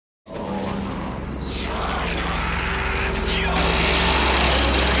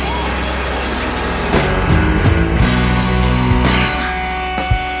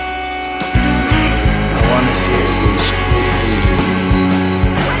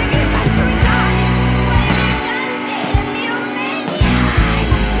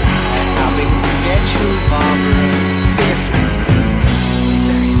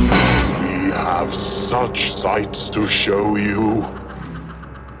much sights to show you.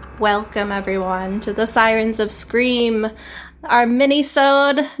 Welcome, everyone, to the Sirens of Scream, our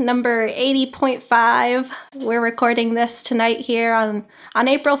mini-sode number 80.5. We're recording this tonight here on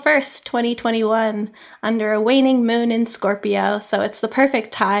April 1st, 2021, under a waning moon in Scorpio, so it's the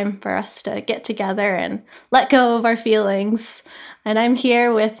perfect time for us to get together and let go of our feelings. And I'm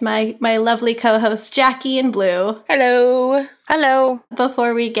here with my lovely co-hosts, Jackie and Blue. Hello. Hello.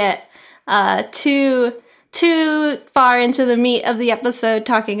 Before we get too far into the meat of the episode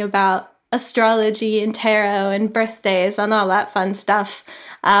talking about astrology and tarot and birthdays and all that fun stuff,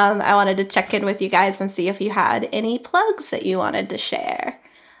 I wanted to check in with you guys and see if you had any plugs that you wanted to share.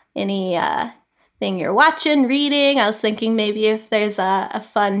 Any thing you're watching, reading. I was thinking maybe if there's a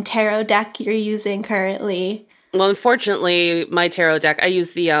fun tarot deck you're using currently. Well, unfortunately, my tarot deck, I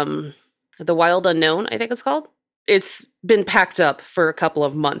use the Wild Unknown, I think it's called. It's been packed up for a couple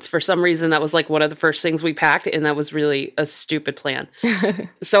of months. For some reason, that was like one of the first things we packed, and that was really a stupid plan.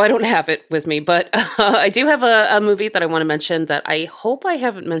 So I don't have it with me, but I do have a movie that I want to mention that I hope I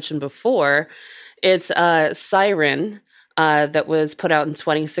haven't mentioned before. It's Siren that was put out in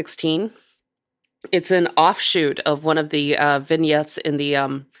 2016. It's an offshoot of one of the vignettes in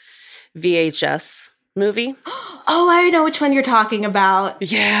the VHS movie. Oh, I know which one you're talking about.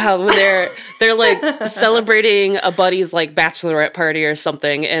 Yeah, when they're like celebrating a buddy's like bachelorette party or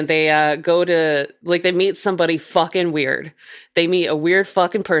something, and they go to like they meet somebody fucking weird. They meet a weird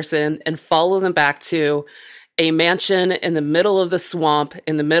fucking person and follow them back to a mansion in the middle of the swamp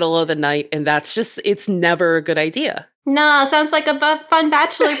in the middle of the night, and it's never a good idea. No, sounds like a fun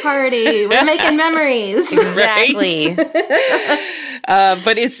bachelor party. We're making memories. Exactly.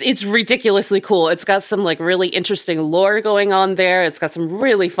 But it's ridiculously cool. It's got some like really interesting lore going on there. It's got some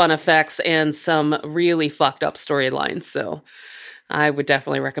really fun effects and some really fucked up storylines. So I would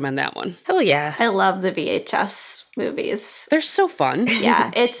definitely recommend that one. Hell yeah. I love the VHS movies. They're so fun. Yeah,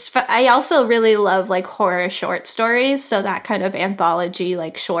 I also really love like horror short stories. So that kind of anthology,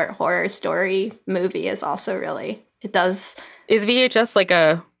 like short horror story movie is also really, it does. Is VHS like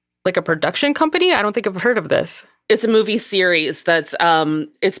a production company? I don't think I've heard of this. It's a movie series that's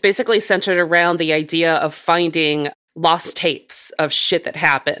it's basically centered around the idea of finding lost tapes of shit that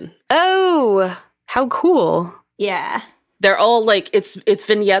happened. Oh, how cool. Yeah. They're all like it's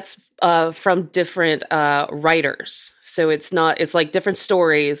vignettes from different writers. So it's like different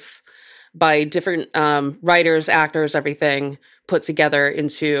stories by different writers, actors, everything put together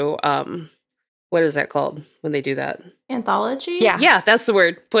into what is that called when they do that? Anthology? Yeah, that's the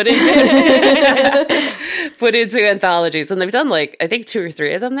word. Put into anthologies. And they've done like, I think 2 or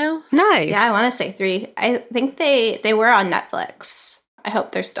 3 of them now. Nice. Yeah, I want to say 3. I think they were on Netflix. I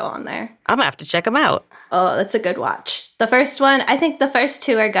hope they're still on there. I'm going to have to check them out. Oh, that's a good watch. The first one, I think the first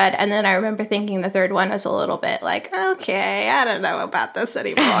 2 are good. And then I remember thinking the third one was a little bit like, okay, I don't know about this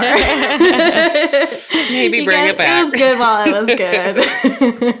anymore. Maybe bring it back. It was good while it was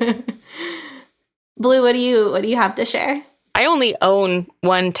good. Blue, what do you have to share? I only own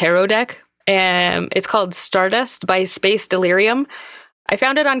one tarot deck, and it's called Stardust by Space Delirium. I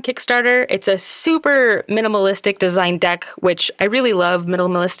found it on Kickstarter. It's a super minimalistic design deck, which I really love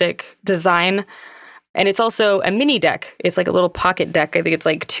minimalistic design. And it's also a mini deck. It's like a little pocket deck. I think it's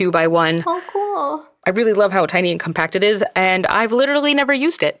like 2 by 1. Oh, cool. I really love how tiny and compact it is, and I've literally never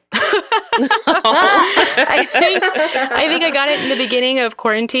used it. I think I got it in the beginning of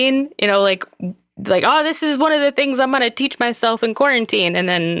quarantine, like, oh, this is one of the things I'm going to teach myself in quarantine. And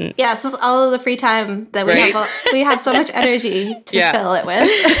then... Yeah, this is all of the free time that we have. We have so much energy to fill it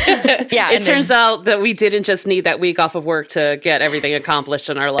with. Yeah, it turns out that we didn't just need that week off of work to get everything accomplished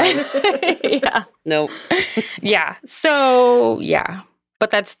in our lives. Yeah. Nope. Yeah. So, yeah.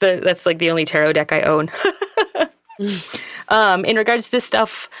 But that's like the only tarot deck I own. In regards to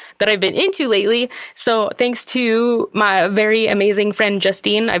stuff that I've been into lately, so thanks to my very amazing friend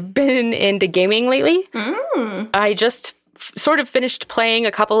Justine, I've been into gaming lately. I just sort of finished playing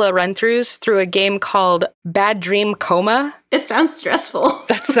a couple of run-throughs through a game called Bad Dream Coma. It sounds stressful.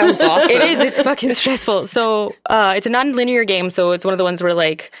 That sounds awesome. It is. It's fucking stressful. So it's a non-linear game. So it's one of the ones where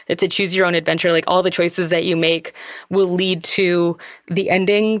like it's a choose your own adventure. Like all the choices that you make will lead to the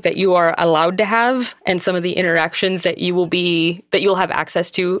ending that you are allowed to have and some of the interactions that you'll have access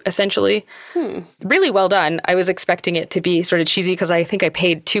to essentially. Really well done. I was expecting it to be sort of cheesy because I think I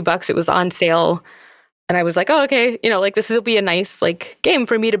paid $2. It was on sale. And I was like, oh, okay, like this will be a nice like game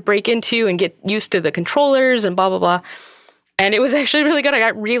for me to break into and get used to the controllers and blah, blah, blah. And it was actually really good. I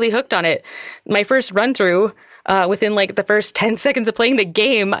got really hooked on it. My first run through, within like the first 10 seconds of playing the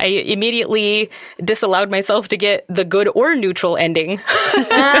game, I immediately disallowed myself to get the good or neutral ending. Fucked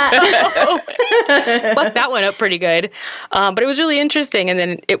that one up pretty good. But it was really interesting. And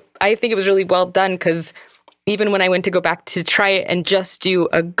then I think it was really well done because even when I went to go back to try it and just do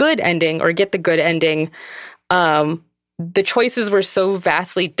a good ending or get the good ending, the choices were so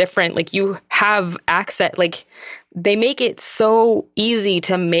vastly different. Like you have access, like they make it so easy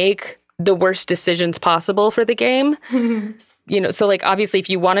to make the worst decisions possible for the game. So like obviously if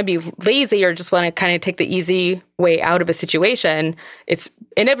you want to be lazy or just want to kind of take the easy way out of a situation, it's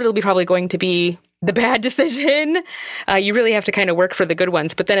inevitably probably going to be the bad decision. You really have to kind of work for the good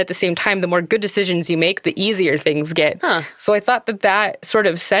ones. But then at the same time, the more good decisions you make, the easier things get. So I thought that sort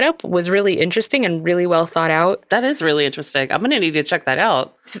of setup was really interesting and really well thought out. That is really interesting. I'm going to need to check that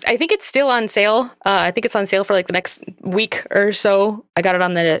out. I think it's still on sale. I think it's on sale for like the next week or so. I got it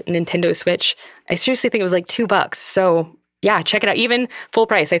on the Nintendo Switch. I seriously think it was like $2. So yeah, check it out. Even full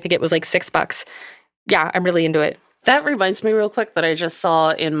price, I think it was like $6. Yeah, I'm really into it. That reminds me real quick that I just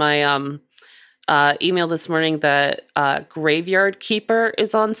saw in my email this morning that Graveyard Keeper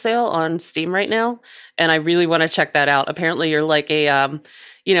is on sale on Steam right now, and I really want to check that out. Apparently, you're like a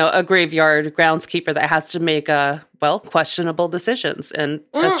graveyard groundskeeper that has to make questionable decisions and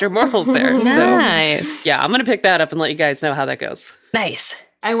test your morals there. Nice. So, yeah, I'm gonna pick that up and let you guys know how that goes. Nice.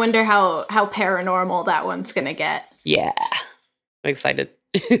 I wonder how paranormal that one's gonna get. Yeah, I'm excited.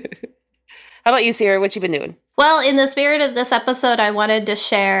 How about you, Sierra? What you been doing? Well, in the spirit of this episode, I wanted to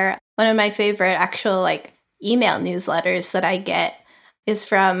share one of my favorite actual email newsletters that I get is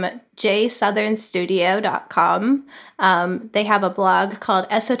from jsouthernstudio.com. They have a blog called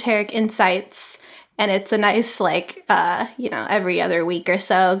Esoteric Insights, and it's a nice every other week or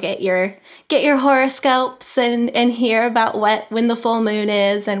so get your horoscopes and hear about when the full moon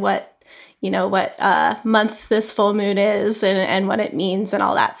is and what month this full moon is and what it means and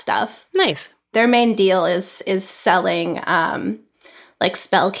all that stuff. Nice. Their main deal is selling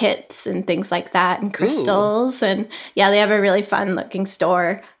spell kits and things like that and crystals. Ooh. And yeah, they have a really fun looking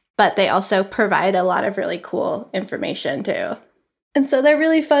store, but they also provide a lot of really cool information too. And so they're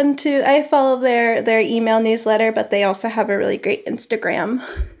really fun too. I follow their email newsletter, but they also have a really great Instagram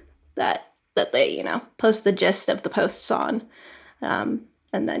that they, post the gist of the posts on. And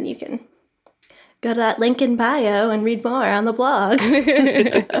then you can go to that link in bio and read more on the blog.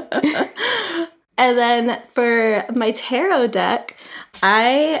 And then for my tarot deck,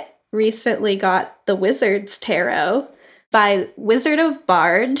 I recently got the Wizard's Tarot by Wizard of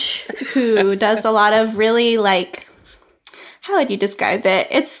Barge, who does a lot of really how would you describe it?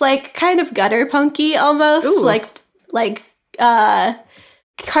 It's kind of gutter punky almost. Ooh. like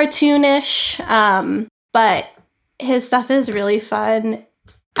cartoonish. But his stuff is really fun.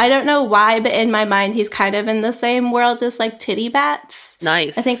 I don't know why, but in my mind, he's kind of in the same world as Titty Bats.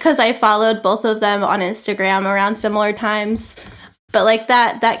 Nice. I think because I followed both of them on Instagram around similar times. But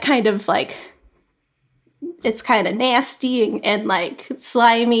that kind of it's kind of nasty and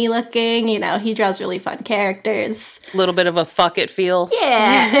slimy looking. He draws really fun characters. A little bit of a fuck it feel.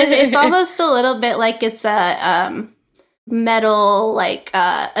 Yeah. And it's almost a little bit like it's a metal,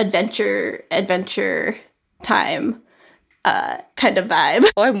 adventure time. Kind of vibe.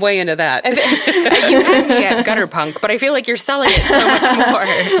 Oh, I'm way into that. You had me at gutter punk, but I feel like you're selling it so much more.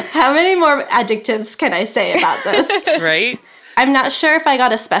 How many more adjectives can I say about this? Right? I'm not sure if I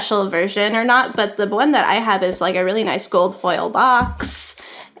got a special version or not, but the one that I have is a really nice gold foil box,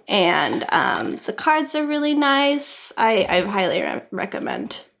 and the cards are really nice. I highly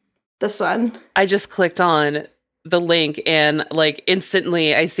recommend this one. I just clicked on the link and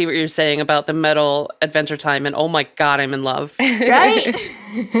instantly I see what you're saying about the metal adventure time, and oh my god, I'm in love. Right?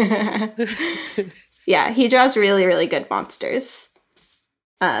 Yeah, he draws really, really good monsters.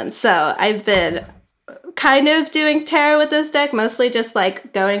 So I've been kind of doing tarot with this deck, mostly just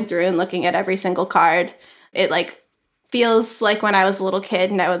going through and looking at every single card. It feels like when I was a little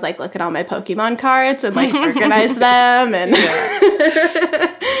kid and I would look at all my Pokemon cards and organize them and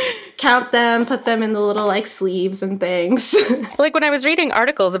count them, put them in the little sleeves and things. When I was reading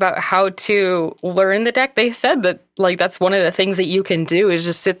articles about how to learn the deck, they said that that's one of the things that you can do is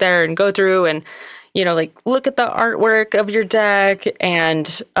just sit there and go through and look at the artwork of your deck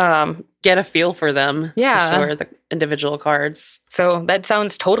and get a feel for them. Yeah. For sure, the individual cards. So that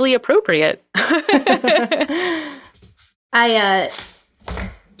sounds totally appropriate. I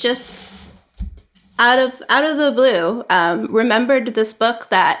just out of the blue remembered this book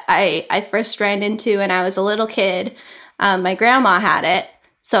that I first ran into when I was a little kid. My grandma had it.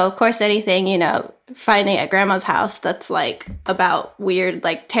 So of course anything, finding at grandma's house that's about weird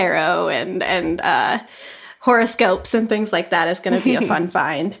tarot and horoscopes and things like that is going to be a fun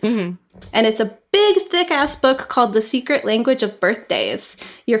find. And it's a big, thick-ass book called The Secret Language of Birthdays,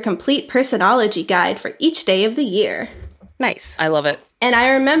 your complete personology guide for each day of the year. Nice. I love it. And I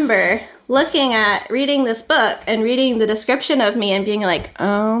remember reading this book and reading the description of me and being like,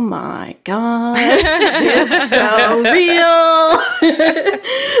 oh my God, it's so real.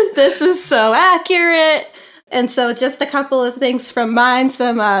 This is so accurate. And so just a couple of things from mine,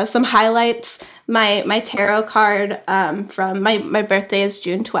 some highlights. My tarot card from my birthday is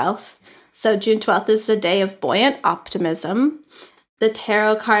June 12th. So June 12th is the day of buoyant optimism. The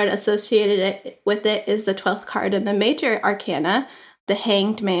tarot card associated with it is the 12th card in the major arcana, the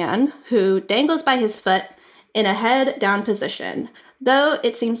Hanged Man, who dangles by his foot in a head-down position. Though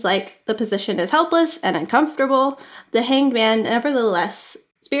it seems like the position is helpless and uncomfortable, the Hanged Man, nevertheless,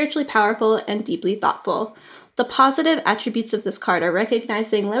 spiritually powerful and deeply thoughtful. The positive attributes of this card are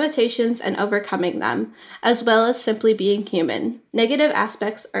recognizing limitations and overcoming them, as well as simply being human. Negative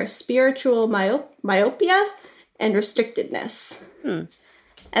aspects are spiritual myopia and restrictedness.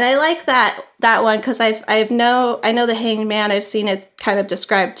 And I like that one because I know the Hanged Man. I've seen it kind of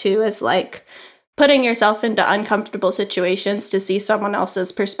described too as like putting yourself into uncomfortable situations to see someone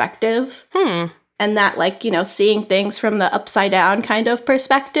else's perspective. And that, like, you know, seeing things from the upside down kind of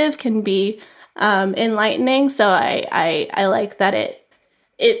perspective can be enlightening. So I like that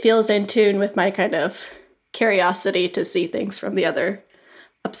it feels in tune with my kind of curiosity to see things from the other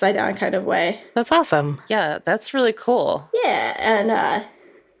upside down kind of way. That's awesome. Yeah, that's really cool. Yeah, and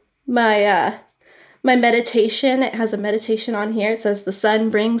my meditation, it has a meditation on here. It says the sun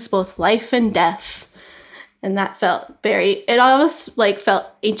brings both life and death. And that it almost like felt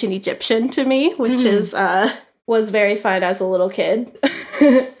ancient Egyptian to me, which was very fun as a little kid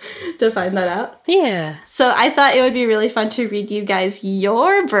to find that out. Yeah. So I thought it would be really fun to read you guys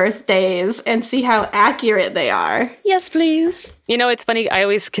your birthdays and see how accurate they are. Yes, please. You know, it's funny. I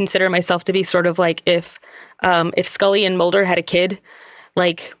always consider myself to be sort of like if Scully and Mulder had a kid.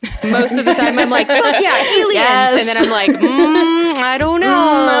 Like, most of the time I'm like, oh, yeah, aliens. Yes. And then I'm like, I don't know.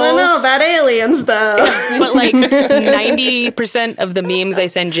 I don't know about aliens, though. But like 90% of the memes I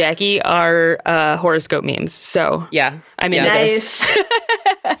send Jackie are horoscope memes. So Yeah. I'm into this.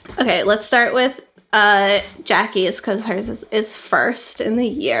 Okay, let's start with Jackie's because hers is first in the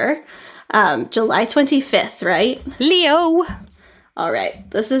year. July 25th, right? Leo. All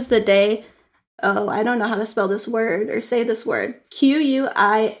right. This is the day. Oh, I don't know how to spell this word or say this word.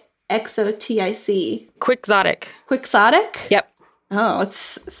 Quixotic. Quixotic. Quixotic? Yep. Oh,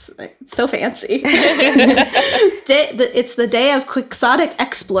 it's so fancy. It's the day of quixotic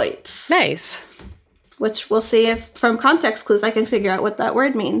exploits. Nice. Which we'll see if from context clues I can figure out what that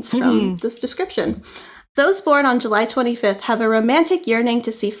word means from this description. Those born on July 25th have a romantic yearning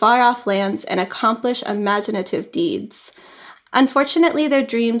to see far-off lands and accomplish imaginative deeds. Unfortunately, their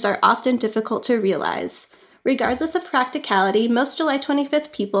dreams are often difficult to realize. Regardless of practicality, most July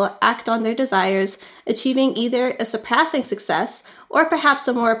 25th people act on their desires, achieving either a surpassing success or perhaps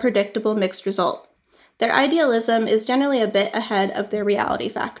a more predictable mixed result. Their idealism is generally a bit ahead of their reality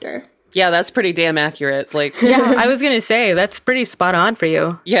factor. Yeah, that's pretty damn accurate. Like, Yeah, I was going to say, that's pretty spot on for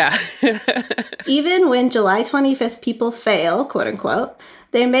you. yeah. Even when July 25th people fail, quote unquote,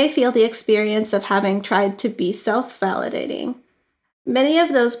 they may feel the experience of having tried to be self-validating. Many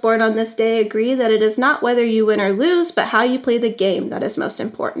of those born on this day agree that it is not whether you win or lose, but how you play the game that is most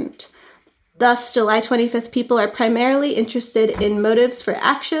important. Thus, July 25th people are primarily interested in motives for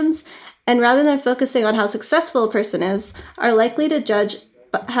actions, and rather than focusing on how successful a person is, are likely to judge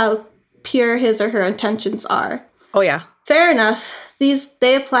how pure his or her intentions are. Oh, yeah. Fair enough.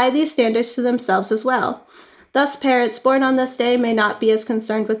 They apply these standards to themselves as well. Thus, parents born on this day may not be as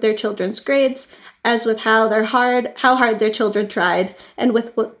concerned with their children's grades as with how hard their children tried, and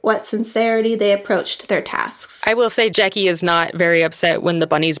with what sincerity they approached their tasks. I will say Jackie is not very upset when the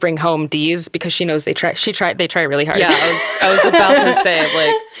bunnies bring home D's because she knows they try really hard. Yeah, I was about to say,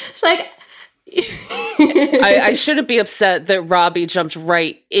 like, It's like, I shouldn't be upset that Robbie jumped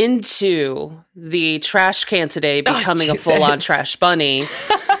right into the trash can today, becoming a full-on trash bunny,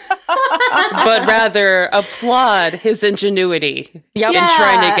 but rather applaud his ingenuity in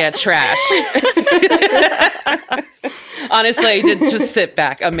trying to get trash. Honestly, I did just sit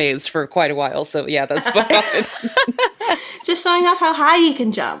back amazed for quite a while, so yeah, that's fine. just showing off how high you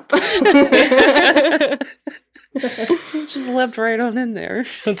can jump. Just leapt right on in there.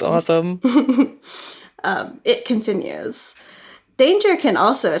 That's awesome. It continues. Danger can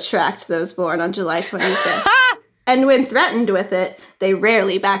also attract those born on July 25th. And when threatened with it, they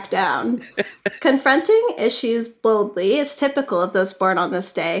rarely back down. Confronting issues boldly is typical of those born on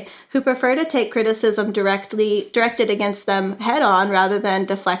this day, who prefer to take criticism directed against them head on rather than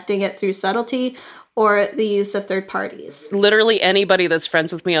deflecting it through subtlety or the use of third parties. Literally anybody that's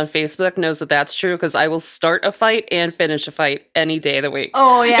friends with me on Facebook knows that that's true, because I will start a fight and finish a fight any day of the week.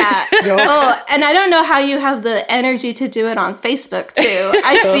 Oh, yeah. Oh, and I don't know how you have the energy to do it on Facebook, too.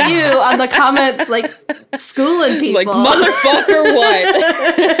 I see you on the comments, like, schooling people. Like, motherfucker,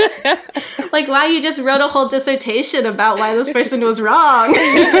 what? Like, wow, you just wrote a whole dissertation about why this person was wrong.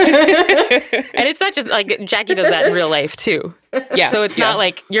 And it's not just, like, Jackie does that in real life, too. Yeah. So it's not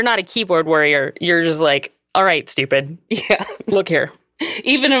like, you're not a keyboard warrior. You're just like, all right, stupid. Yeah. Look here.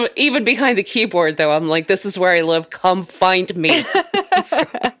 Even behind the keyboard, though, I'm like, this is where I live. Come find me.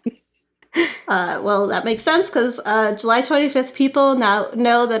 Well, that makes sense, because July 25th people now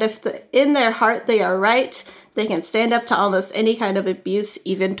know that if in their heart they are right, they can stand up to almost any kind of abuse,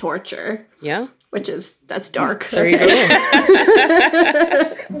 even torture. Yeah. That's dark. There you go.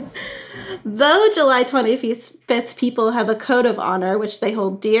 Though July 25th people have a code of honor which they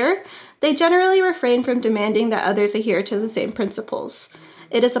hold dear, they generally refrain from demanding that others adhere to the same principles.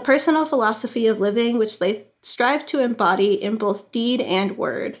 It is a personal philosophy of living which they strive to embody in both deed and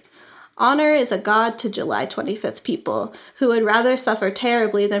word. Honor is a god to July 25th people, who would rather suffer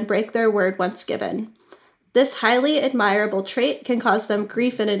terribly than break their word once given. This highly admirable trait can cause them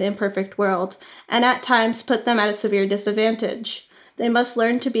grief in an imperfect world, and at times put them at a severe disadvantage. They must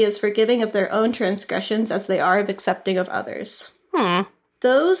learn to be as forgiving of their own transgressions as they are of accepting of others.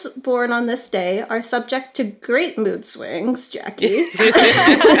 Those born on this day are subject to great mood swings, Jackie,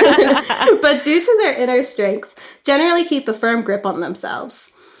 but due to their inner strength, generally keep a firm grip on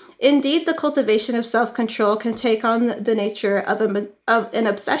themselves. Indeed, the cultivation of self-control can take on the nature of an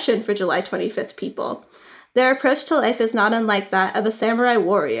obsession for July 25th people. Their approach to life is not unlike that of a samurai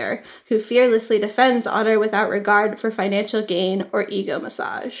warrior who fearlessly defends honor without regard for financial gain or ego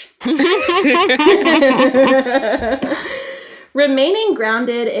massage. Remaining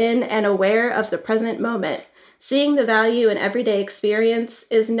grounded in and aware of the present moment, seeing the value in everyday experience,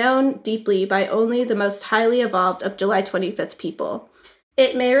 is known deeply by only the most highly evolved of July 25th people.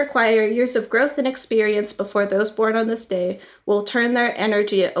 It may require years of growth and experience before those born on this day will turn their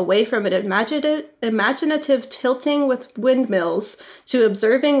energy away from an imaginative tilting with windmills to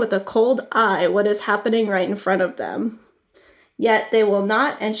observing with a cold eye what is happening right in front of them. Yet they will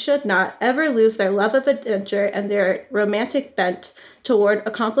not and should not ever lose their love of adventure and their romantic bent toward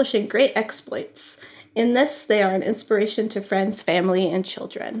accomplishing great exploits. In this, they are an inspiration to friends, family, and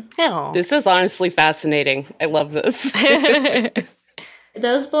children. Oh. This is honestly fascinating. I love this.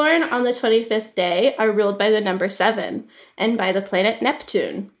 Those born on the 25th day are ruled by the number 7 and by the planet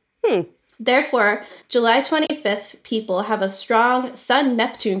Neptune. Therefore, July 25th people have a strong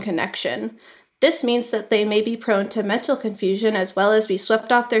Sun-Neptune connection. This means that they may be prone to mental confusion as well as be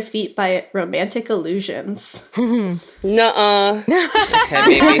swept off their feet by romantic illusions. Nuh-uh.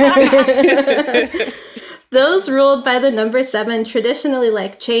 Okay, maybe. Those ruled by the number 7 traditionally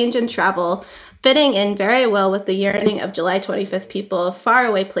like change and travel, fitting in very well with the yearning of July 25th people of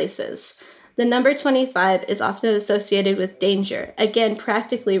faraway places. The number 25 is often associated with danger, again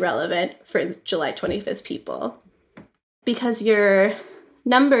practically relevant for July 25th people. Because your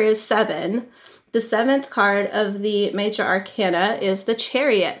number is 7, the 7th card of the major arcana is the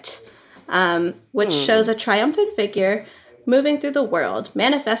Chariot, which shows a triumphant figure moving through the world,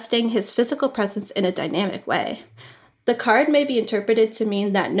 manifesting his physical presence in a dynamic way. The card may be interpreted to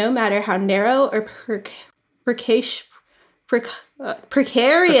mean that no matter how narrow or precarious.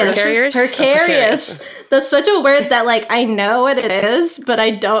 That's such a word that, like, I know what it is, but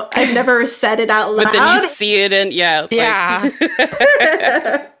I've never said it out loud. But then you see it and Yeah.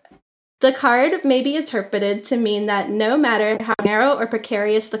 The card may be interpreted to mean that no matter how narrow or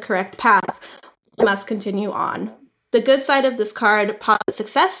precarious the correct path, you must continue on. The good side of this card posits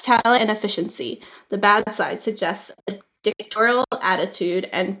success, talent, and efficiency. The bad side suggests a dictatorial attitude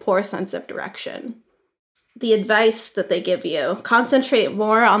and poor sense of direction. The advice that they give you: concentrate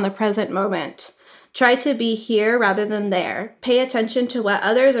more on the present moment. Try to be here rather than there. Pay attention to what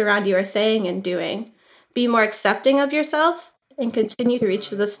others around you are saying and doing. Be more accepting of yourself and continue to reach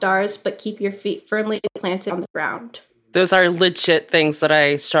the stars, but keep your feet firmly planted on the ground. those are legit things that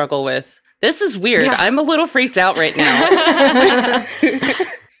I struggle with. This is weird. Yeah. I'm a little freaked out right now.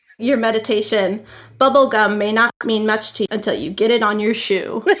 Your meditation. Bubblegum may not mean much to you until you get it on your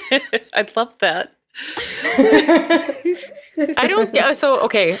shoe. I'd love that.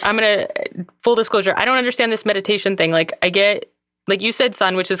 Okay, I'm gonna, full disclosure, I don't understand this meditation thing. Like, I get Like you said,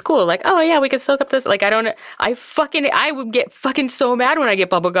 sun, which is cool. Like, oh yeah, we can soak up this. Like, I would get fucking so mad when I get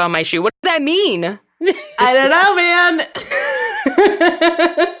bubble gum on my shoe. What does that mean? I don't know, man.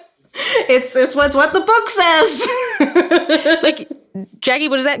 It's what the book says. Like, Jackie,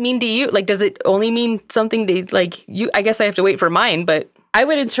 what does that mean to you? Like, does it only mean something to, like, you? I guess I have to wait for mine, but. I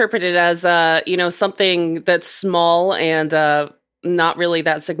would interpret it as, something that's small and not really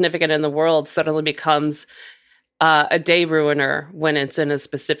that significant in the world suddenly becomes a day ruiner when it's in a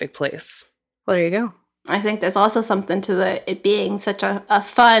specific place. Well, there you go. I think there's also something to it being such a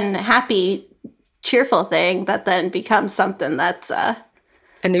fun, happy, cheerful thing that then becomes something that's a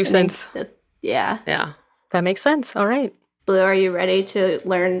nuisance. Yeah. Yeah. That makes sense. All right. Blue, are you ready to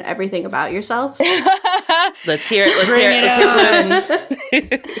learn everything about yourself? Let's hear it. Let's hear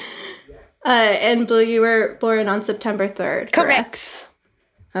it. And Blue, you were born on September 3rd, correct?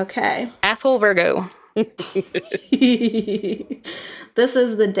 Okay. Asshole Virgo. This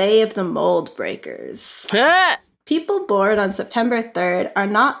is the day of the mold breakers. People born on September 3rd are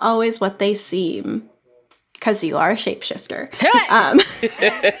not always what they seem. Because you are a shapeshifter. I'm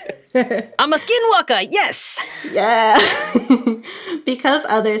a skinwalker, yes! Yeah. Because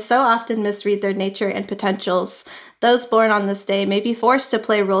others so often misread their nature and potentials, those born on this day may be forced to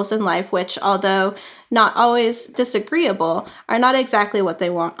play roles in life which, although not always disagreeable, are not exactly what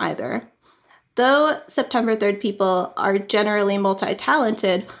they want either. Though September 3rd people are generally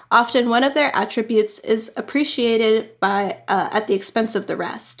multi-talented, often one of their attributes is appreciated by at the expense of the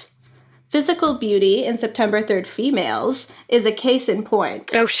rest. Physical beauty in September 3rd females is a case in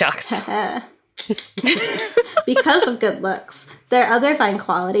point. Oh, shucks. Because of good looks, their other fine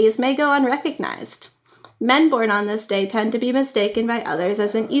qualities may go unrecognized. Men born on this day tend to be mistaken by others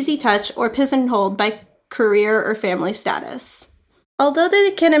as an easy touch or pigeonholed by career or family status. Although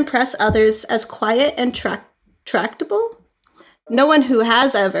they can impress others as quiet and tractable, no one who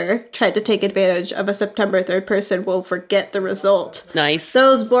has ever tried to take advantage of a September 3rd person will forget the result. Nice.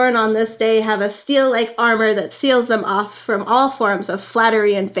 Those born on this day have a steel-like armor that seals them off from all forms of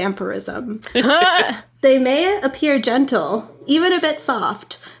flattery and vampirism. They may appear gentle, even a bit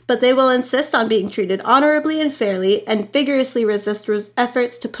soft, but they will insist on being treated honorably and fairly and vigorously resist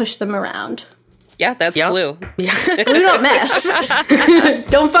efforts to push them around. Yeah, that's Blue. Yeah. Blue don't mess.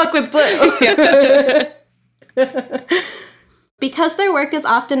 Don't fuck with Blue. Because their work is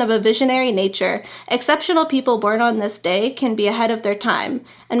often of a visionary nature, exceptional people born on this day can be ahead of their time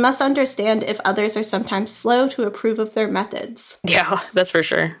and must understand if others are sometimes slow to approve of their methods. Yeah, that's for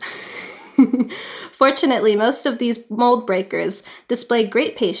sure. Fortunately, most of these mold breakers display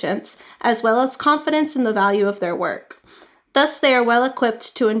great patience as well as confidence in the value of their work. Thus, they are well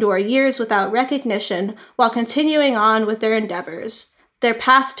equipped to endure years without recognition while continuing on with their endeavors. Their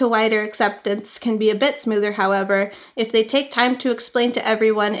path to wider acceptance can be a bit smoother, however, if they take time to explain to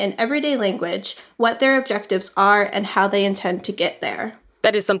everyone in everyday language what their objectives are and how they intend to get there.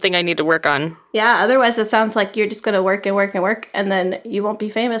 That is something I need to work on. Yeah, otherwise it sounds like you're just going to work and work and work, and then you won't be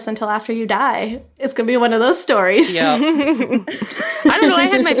famous until after you die. It's going to be one of those stories. Yeah. I don't know. I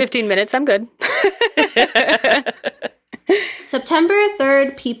had my 15 minutes. I'm good. September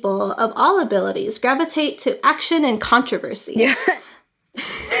 3rd people of all abilities gravitate to action and controversy. Yeah.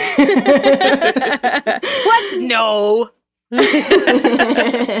 What? No.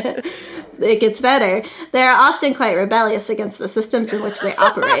 It gets better. They are often quite rebellious against the systems in which they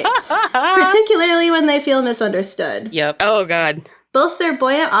operate, particularly when they feel misunderstood. Yep. Oh, God. Both their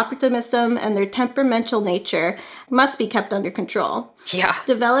buoyant optimism and their temperamental nature must be kept under control. Yeah.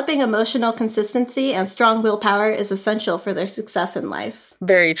 Developing emotional consistency and strong willpower is essential for their success in life.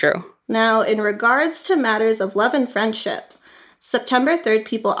 Very true. Now, in regards to matters of love and friendship, September 3rd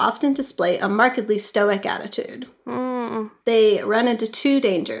people often display a markedly stoic attitude. They run into two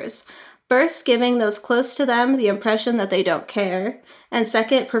dangers. First, giving those close to them the impression that they don't care, and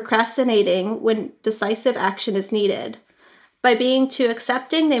second, procrastinating when decisive action is needed. By being too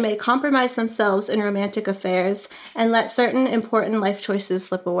accepting, they may compromise themselves in romantic affairs and let certain important life choices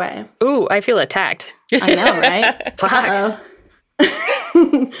slip away. Ooh, I feel attacked. I know, right? Fuck. Uh-oh.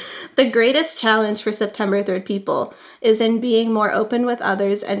 The greatest challenge for September 3rd people is in being more open with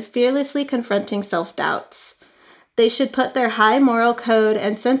others and fearlessly confronting self-doubts. They should put their high moral code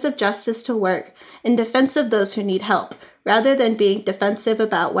and sense of justice to work in defense of those who need help, rather than being defensive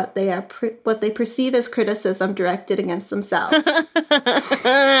about what they perceive as criticism directed against themselves.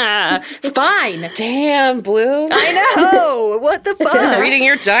 Fine. Damn, Blue. I know. What the fuck? Reading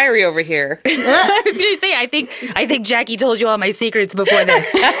your diary over here. I was gonna say, I think Jackie told you all my secrets before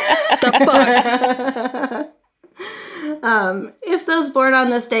this. The fuck? If those born on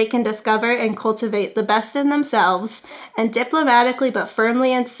this day can discover and cultivate the best in themselves and diplomatically but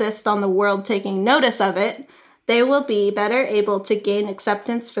firmly insist on the world taking notice of it, they will be better able to gain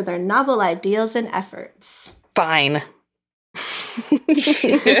acceptance for their novel ideals and efforts. Fine.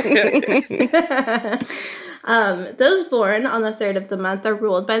 Those born on the 3rd of the month are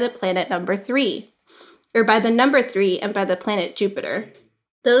ruled by the planet number 3, or by the number 3 and by the planet Jupiter.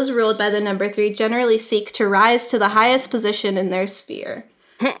 Those ruled by the number 3 generally seek to rise to the highest position in their sphere.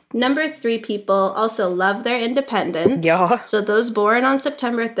 Number 3 people also love their independence. Yeah. So those born on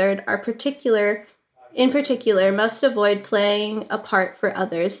September 3rd are in particular, must avoid playing a part for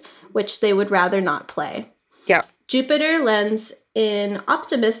others, which they would rather not play. Yeah. Jupiter lends an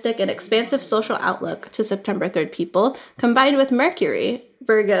optimistic and expansive social outlook to September 3rd people. Combined with Mercury,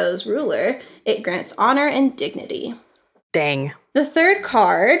 Virgo's ruler, it grants honor and dignity. Dang. The third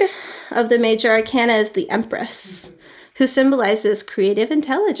card of the major arcana is the Empress, who symbolizes creative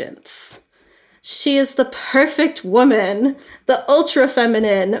intelligence. She is the perfect woman, the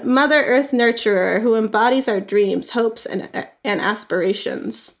ultra-feminine, Mother Earth nurturer who embodies our dreams, hopes, and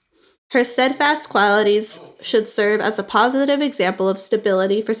aspirations. Her steadfast qualities should serve as a positive example of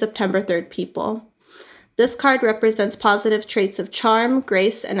stability for September 3rd people. This card represents positive traits of charm,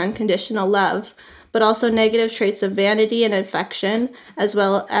 grace, and unconditional love, but also negative traits of vanity and affection, as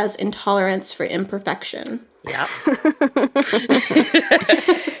well as intolerance for imperfection. Yeah.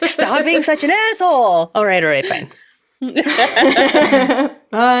 Stop being such an asshole. All right, fine.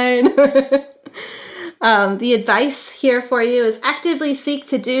 Fine. The advice here for you is actively seek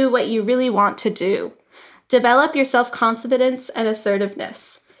to do what you really want to do. Develop your self-confidence and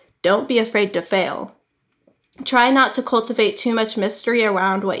assertiveness. Don't be afraid to fail. Try not to cultivate too much mystery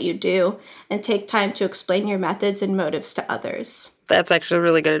around what you do, and take time to explain your methods and motives to others. That's actually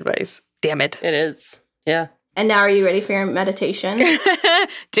really good advice. Damn it. It is. Yeah. And now are you ready for your meditation?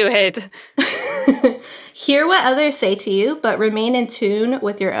 Do it. Hear what others say to you, but remain in tune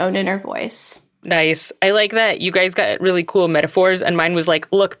with your own inner voice. Nice. I like that you guys got really cool metaphors, and mine was like,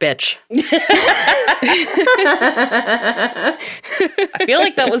 look, bitch. I feel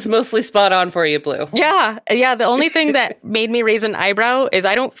like that was mostly spot on for you, Blue. Yeah. The only thing that made me raise an eyebrow is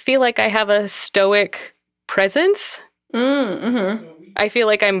I don't feel like I have a stoic presence. Mm-hmm. I feel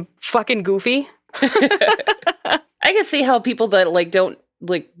like I'm fucking goofy. I can see how people that like don't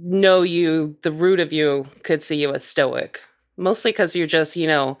like know you, the root of you, could see you as stoic. Mostly because you're just,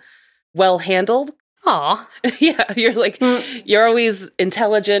 well handled. Aw. Yeah, you're like you're always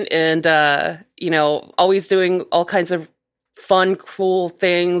intelligent and always doing all kinds of fun, cool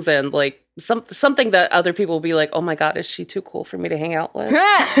things, and like something that other people will be like, oh my god, is she too cool for me to hang out with?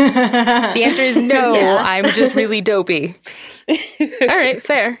 The answer is no. Yeah. I'm just really dopey. All right,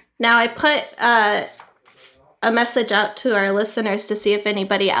 fair. Now I put a message out to our listeners to see if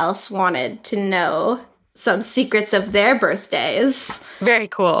anybody else wanted to know some secrets of their birthdays. Very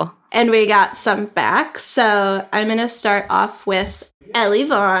cool. And we got some back. So I'm going to start off with Ellie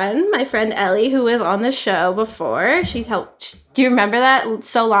Vaughn, my friend Ellie, who was on the show before. She helped. Do you remember that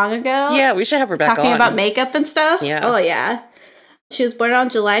so long ago? Yeah, we should have her back Talking on. about makeup and stuff? Yeah. Oh, yeah. She was born on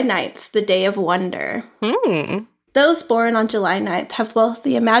July 9th, the day of wonder. Those born on July 9th have both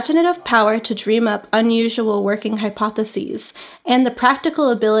the imaginative power to dream up unusual working hypotheses and the practical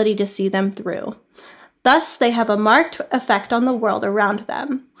ability to see them through. Thus, they have a marked effect on the world around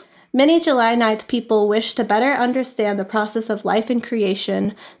them. Many July 9th people wish to better understand the process of life and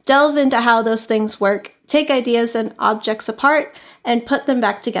creation, delve into how those things work, take ideas and objects apart, and put them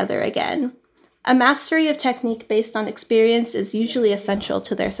back together again. A mastery of technique based on experience is usually essential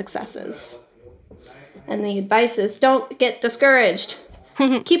to their successes. And the advice is, don't get discouraged.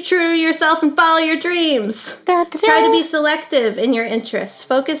 Keep true to yourself and follow your dreams. Try to be selective in your interests.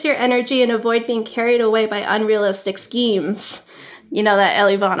 Focus your energy and avoid being carried away by unrealistic schemes. You know that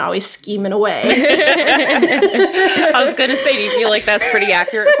Ellie Vaughn always scheming away. I was going to say, do you feel like that's pretty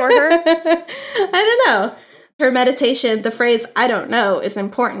accurate for her? I don't know. Her meditation, the phrase, I don't know, is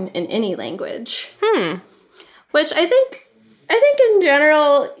important in any language. Which I think in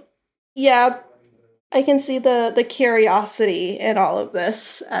general, yeah, I can see the curiosity in all of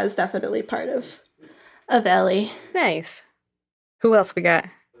this as definitely part of Ellie. Nice. Who else we got?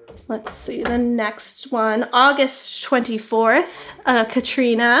 Let's see, the next one, August 24th,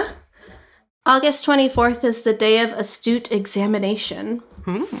 Katrina. August 24th is the day of astute examination.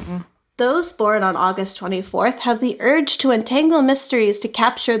 Those born on August 24th have the urge to untangle mysteries to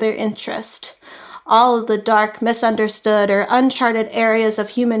capture their interest. All of the dark, misunderstood, or uncharted areas of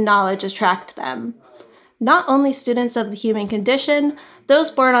human knowledge attract them. Not only students of the human condition,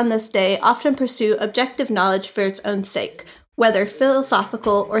 those born on this day often pursue objective knowledge for its own sake, whether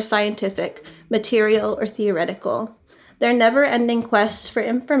philosophical or scientific, material or theoretical. Their never-ending quest for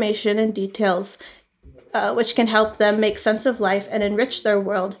information and details, which can help them make sense of life and enrich their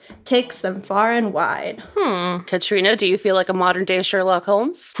world, takes them far and wide. Katrina, do you feel like a modern-day Sherlock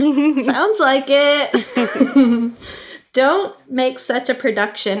Holmes? Sounds like it. Don't make such a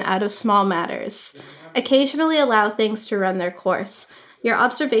production out of small matters. Occasionally allow things to run their course. Your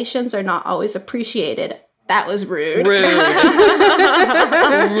observations are not always appreciated. That was rude.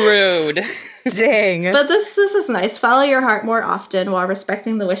 Rude. Dang. But this is nice. Follow your heart more often while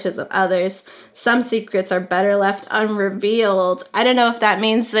respecting the wishes of others. Some secrets are better left unrevealed. I don't know if that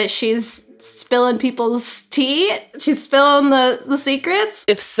means that she's spilling people's tea. She's spilling the secrets.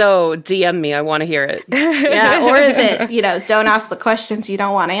 If so, DM me. I want to hear it. Yeah, or is it, don't ask the questions you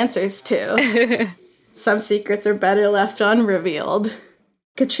don't want answers to. Some secrets are better left unrevealed.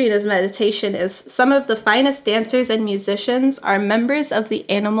 Katrina's meditation is, some of the finest dancers and musicians are members of the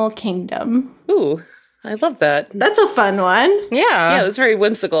animal kingdom. Ooh, I love that. That's a fun one. Yeah, that's very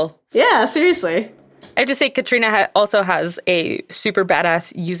whimsical. Yeah, seriously. I have to say, Katrina also has a super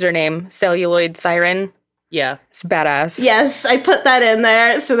badass username, Celluloid Siren. Yeah. It's badass. Yes, I put that in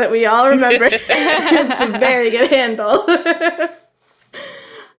there so that we all remember. It's a very good handle.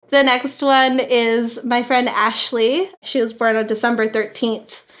 The next one is my friend Ashley. She was born on December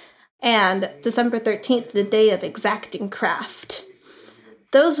 13th, and December 13th, the day of exacting craft.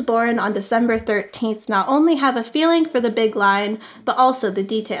 Those born on December 13th not only have a feeling for the big line, but also the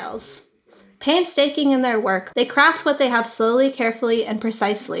details. Painstaking in their work, they craft what they have slowly, carefully, and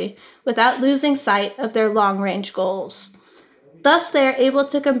precisely, without losing sight of their long-range goals. Thus, they are able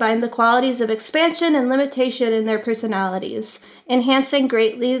to combine the qualities of expansion and limitation in their personalities, enhancing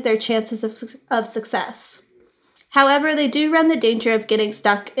greatly their chances of success. However, they do run the danger of getting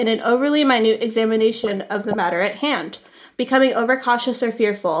stuck in an overly minute examination of the matter at hand, becoming overcautious or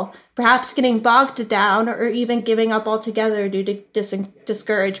fearful, perhaps getting bogged down or even giving up altogether due to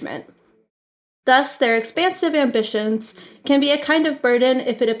discouragement. Thus, their expansive ambitions can be a kind of burden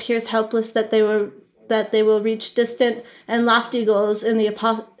if it appears helpless that they will reach distant and lofty goals in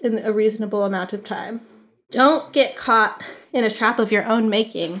a reasonable amount of time. Don't get caught in a trap of your own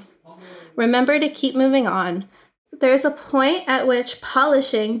making. Remember to keep moving on. There's a point at which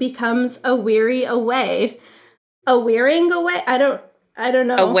polishing becomes a weary away. A wearing away? I don't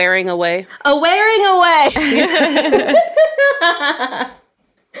know. A wearing away. A wearing away.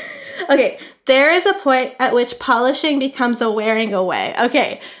 Okay. There is a point at which polishing becomes a wearing away.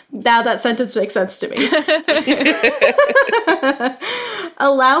 Okay, now that sentence makes sense to me.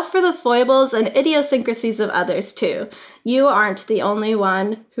 Allow for the foibles and idiosyncrasies of others, too. You aren't the only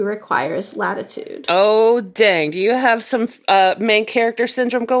one who requires latitude. Oh, dang. Do you have some main character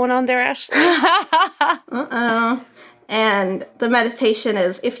syndrome going on there, Ashley? Uh-oh. And the meditation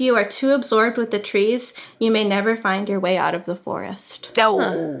is, if you are too absorbed with the trees, you may never find your way out of the forest.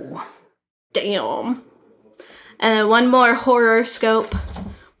 Oh. Damn. And then one more horoscope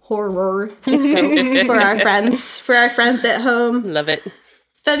for our friends at home. Love it.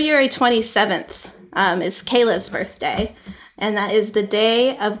 February 27th is Kayla's birthday, and that is the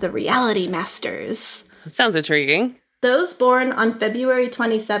day of the Reality Masters. That sounds intriguing. Those born on February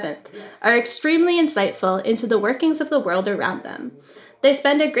 27th are extremely insightful into the workings of the world around them. They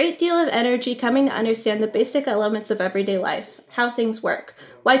spend a great deal of energy coming to understand the basic elements of everyday life, how things work,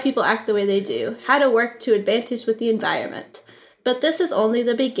 why people act the way they do, how to work to advantage with the environment. But this is only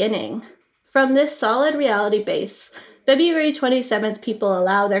the beginning. From this solid reality base, February 27th people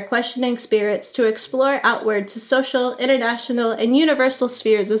allow their questioning spirits to explore outward to social, international, and universal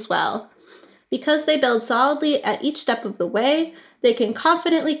spheres as well. Because they build solidly at each step of the way, they can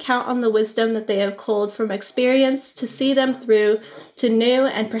confidently count on the wisdom that they have culled from experience to see them through to new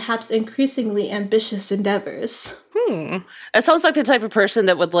and perhaps increasingly ambitious endeavors. It sounds like the type of person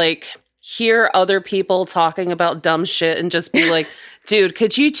that would, hear other people talking about dumb shit and just be like, dude,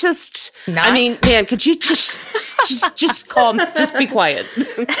 could you just... Not? I mean, man, could you just calm... Just be quiet.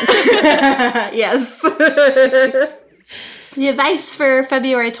 Yes. The advice for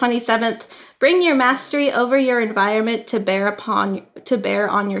February 27th, bring your mastery over your environment to bear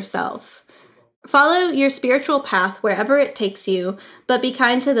on yourself. Follow your spiritual path wherever it takes you, but be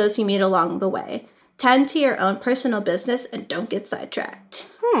kind to those you meet along the way. Tend to your own personal business and don't get sidetracked.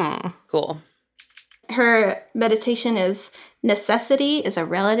 Cool. Her meditation is, necessity is a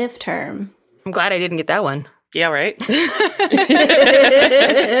relative term. I'm glad I didn't get that one. Yeah, right?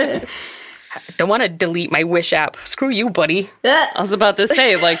 Don't want to delete my Wish app. Screw you, buddy. I was about to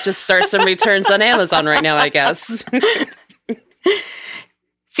say, like, just start some returns on Amazon right now, I guess.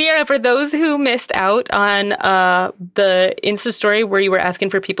 Sierra, for those who missed out on the Insta story where you were asking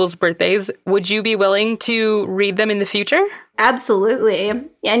for people's birthdays, would you be willing to read them in the future? Absolutely.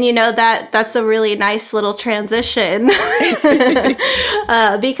 And you know that's a really nice little transition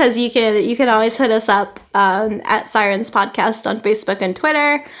because you can always hit us up at Sirens Podcast on Facebook and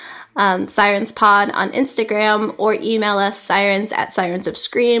Twitter, Sirens Pod on Instagram, or email us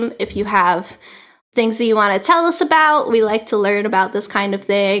sirens@sirensofscream if you have things that you want to tell us about. We like to learn about this kind of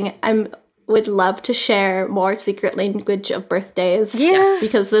thing. I would love to share more secret language of birthdays. Yes.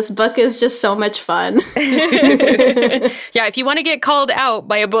 Because this book is just so much fun. Yeah, if you want to get called out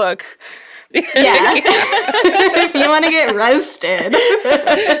by a book. Yeah. If you want to get roasted,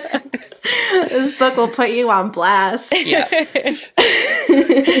 this book will put you on blast. Yeah.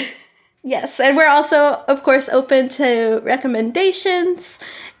 Yes, and we're also, of course, open to recommendations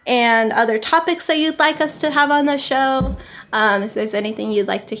and other topics that you'd like us to have on the show. If there's anything you'd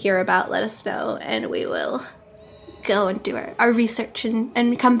like to hear about, let us know, and we will go and do our research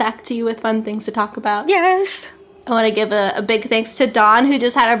and come back to you with fun things to talk about. Yes. I want to give a big thanks to Dawn, who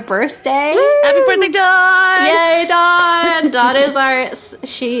just had a birthday. Happy birthday, Dawn! Yay, Dawn! Dawn is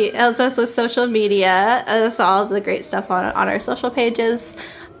she helps us with social media. That's all the great stuff on our social pages.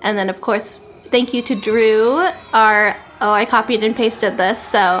 And then, of course, thank you to Drew, I copied and pasted this,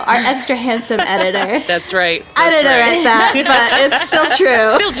 so our extra handsome editor. That's right. I didn't write that, but it's still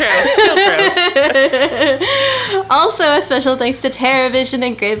true. Still true. Also, a special thanks to TerraVision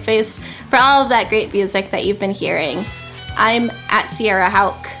and Graveface for all of that great music that you've been hearing. I'm at Sierra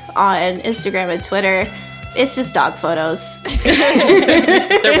Hauk on Instagram and Twitter. It's just dog photos.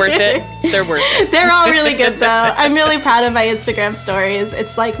 They're worth it. They're worth it. They're all really good, though. I'm really proud of my Instagram stories.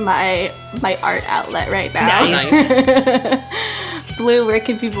 It's like my art outlet right now. Nice. Blue, where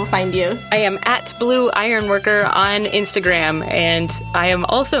can people find you? I am at Blue Ironworker on Instagram, and I am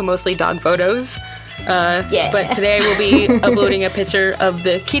also mostly dog photos. But today I will be uploading a picture of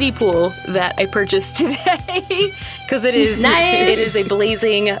the kiddie pool that I purchased today because it is a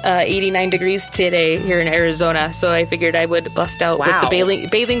blazing 89 degrees today here in Arizona. So I figured I would bust out with the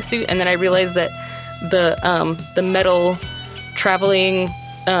bathing suit, and then I realized that the metal traveling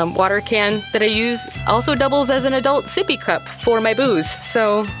water can that I use also doubles as an adult sippy cup for my booze.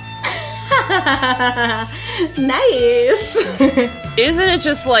 So. Nice. Isn't it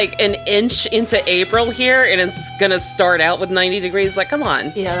just like an inch into April here and it's gonna start out with 90 degrees? Like, come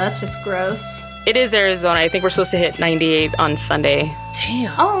on. Yeah, that's just gross. It is Arizona. I think we're supposed to hit 98 on Sunday.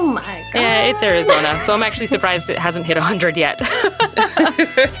 Damn. Oh my god. Yeah, it's Arizona. So I'm actually surprised it hasn't hit 100 yet.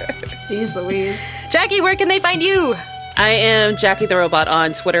 Jeez Louise. Jackie, where can they find you? I am Jackie the Robot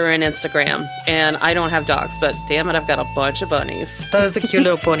on Twitter and Instagram, and I don't have dogs, but damn it, I've got a bunch of bunnies. Those are cute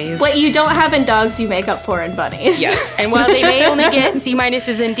little ponies. What you don't have in dogs, you make up for in bunnies. Yes. And while they may only get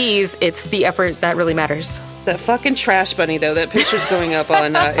C-minuses and Ds, it's the effort that really matters. That fucking trash bunny, though, that picture's going up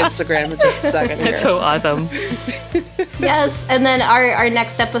on Instagram in just a second here. That's so awesome. Yes, and then our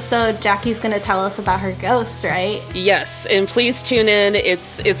next episode, Jackie's going to tell us about her ghost, right? Yes, and please tune in.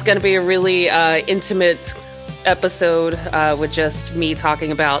 It's going to be a really intimate episode with just me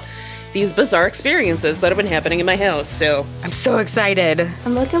talking about these bizarre experiences that have been happening in my house. So I'm so excited.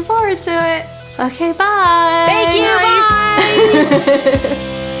 I'm looking forward to it. Okay, bye. Thank you.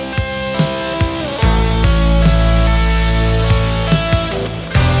 Bye.